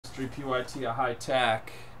3 PYT a high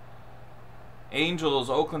tack. Angels,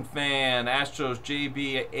 Oakland fan. Astros,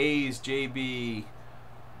 JB. A's, JB.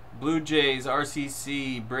 Blue Jays,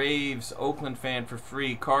 RCC. Braves, Oakland fan for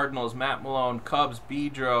free. Cardinals, Matt Malone. Cubs,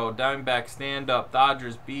 Bedro. Diamondback, stand up.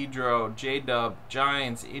 Dodgers, Bedro. J-Dub.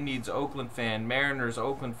 Giants, Indians, Oakland fan. Mariners,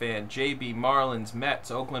 Oakland fan. JB, Marlins,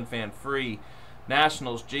 Mets, Oakland fan free.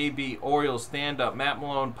 Nationals, JB. Orioles, stand up. Matt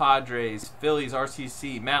Malone, Padres. Phillies,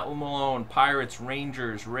 RCC. Matt Malone, Pirates,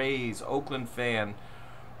 Rangers, Rays, Oakland fan.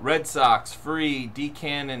 Red Sox, free. D.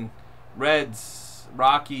 Cannon, Reds,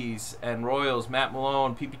 Rockies, and Royals. Matt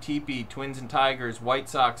Malone, PPTP, Twins and Tigers. White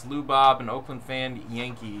Sox, Lou Bob, and Oakland fan,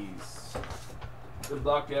 Yankees. Good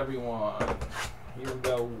luck, everyone. Here we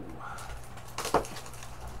go.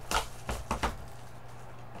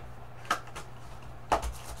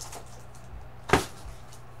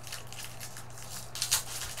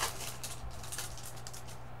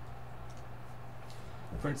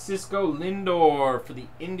 Francisco Lindor for the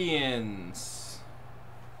Indians.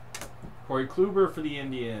 Corey Kluber for the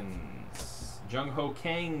Indians. Jung Ho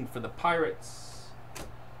Kang for the Pirates.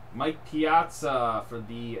 Mike Piazza for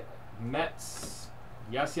the Mets.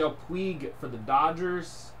 Yasiel Puig for the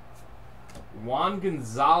Dodgers. Juan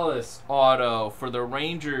Gonzalez auto for the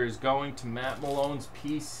Rangers going to Matt Malone's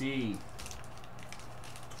PC.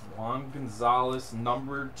 Juan Gonzalez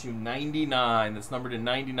numbered to 99. That's numbered to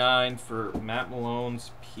 99 for Matt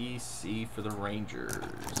Malone's PC for the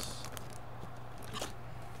Rangers.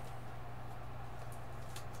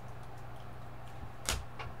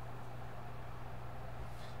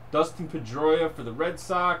 Dustin Pedroia for the Red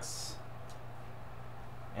Sox.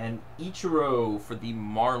 And Ichiro for the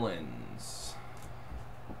Marlins.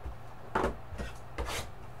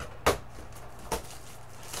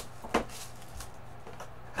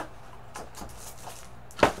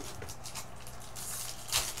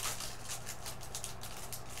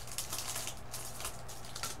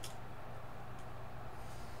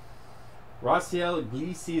 Raciel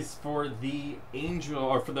Iglesias for the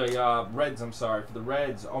for the Reds. I'm sorry, for the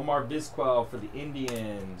Reds. Omar Vizquel for the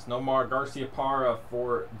Indians. Nomar Garciaparra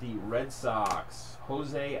for the Red Sox.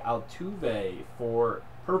 Jose Altuve for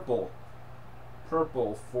purple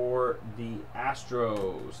for the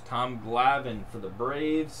Astros. Tom Glavine for the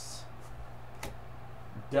Braves.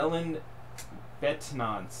 Dylan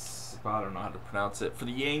Betnance, I don't know how to pronounce it, for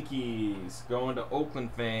the Yankees. Going to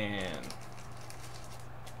Oakland fan.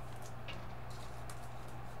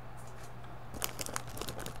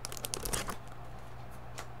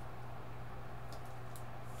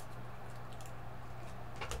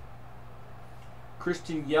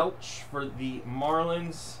 Christian Yelich for the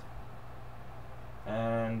Marlins.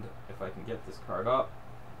 And if I can get this card up,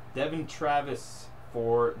 Devin Travis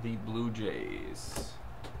for the Blue Jays.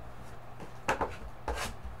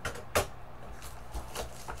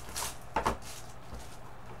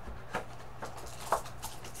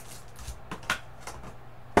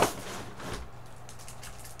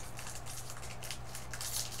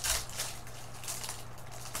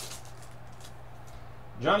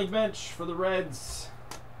 Johnny Bench for the Reds.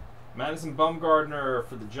 Madison Bumgarner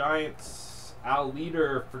for the Giants. Al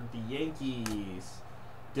Leader for the Yankees.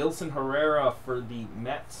 Dilson Herrera for the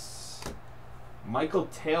Mets. Michael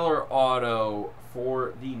Taylor auto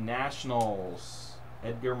for the Nationals.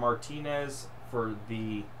 Edgar Martinez for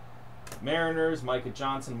the Mariners. Micah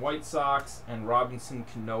Johnson, White Sox. And Robinson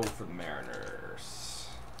Cano for the Mariners.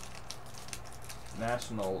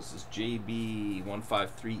 Nationals is JB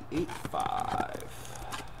 15385.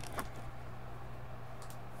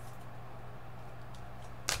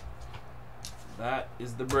 That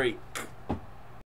is the break.